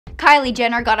Kylie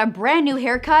Jenner got a brand new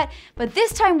haircut, but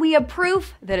this time we have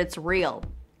proof that it's real.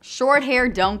 Short hair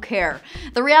don't care.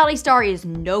 The reality star is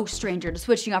no stranger to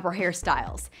switching up her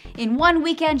hairstyles. In one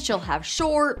weekend, she'll have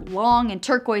short, long, and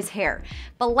turquoise hair.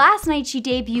 But last night she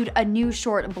debuted a new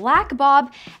short black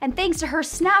bob, and thanks to her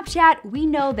Snapchat, we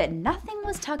know that nothing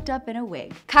was tucked up in a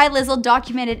wig. Kylie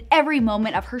documented every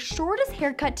moment of her shortest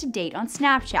haircut to date on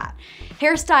Snapchat.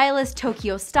 Hairstylist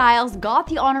Tokyo Styles got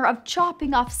the honor of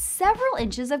chopping off several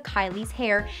inches of Kylie's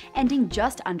hair, ending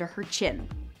just under her chin.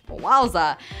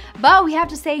 Wowza. But we have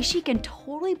to say she can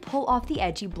totally pull off the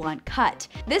edgy blunt cut.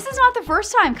 This is not the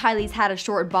first time Kylie's had a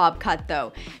short bob cut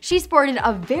though. She sported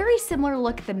a very similar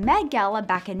look at the Met Gala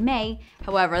back in May.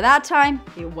 However, that time,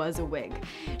 it was a wig.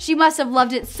 She must have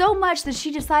loved it so much that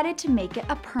she decided to make it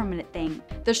a permanent thing.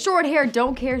 The short hair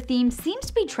don't care theme seems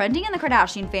to be trending in the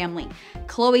Kardashian family.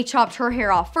 Khloe chopped her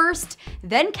hair off first,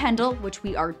 then Kendall, which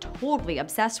we are totally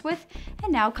obsessed with,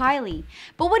 and now Kylie.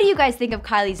 But what do you guys think of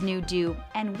Kylie's new do,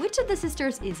 and which of the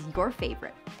sisters is your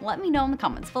favorite? Let me know in the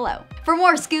comments below. For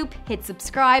more scoop, hit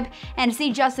subscribe, and to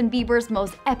see Justin Bieber's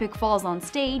most epic falls on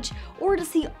stage, or to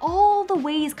see all the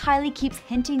ways Kylie keeps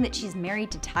hinting that she's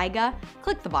married to Tyga,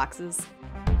 click the boxes.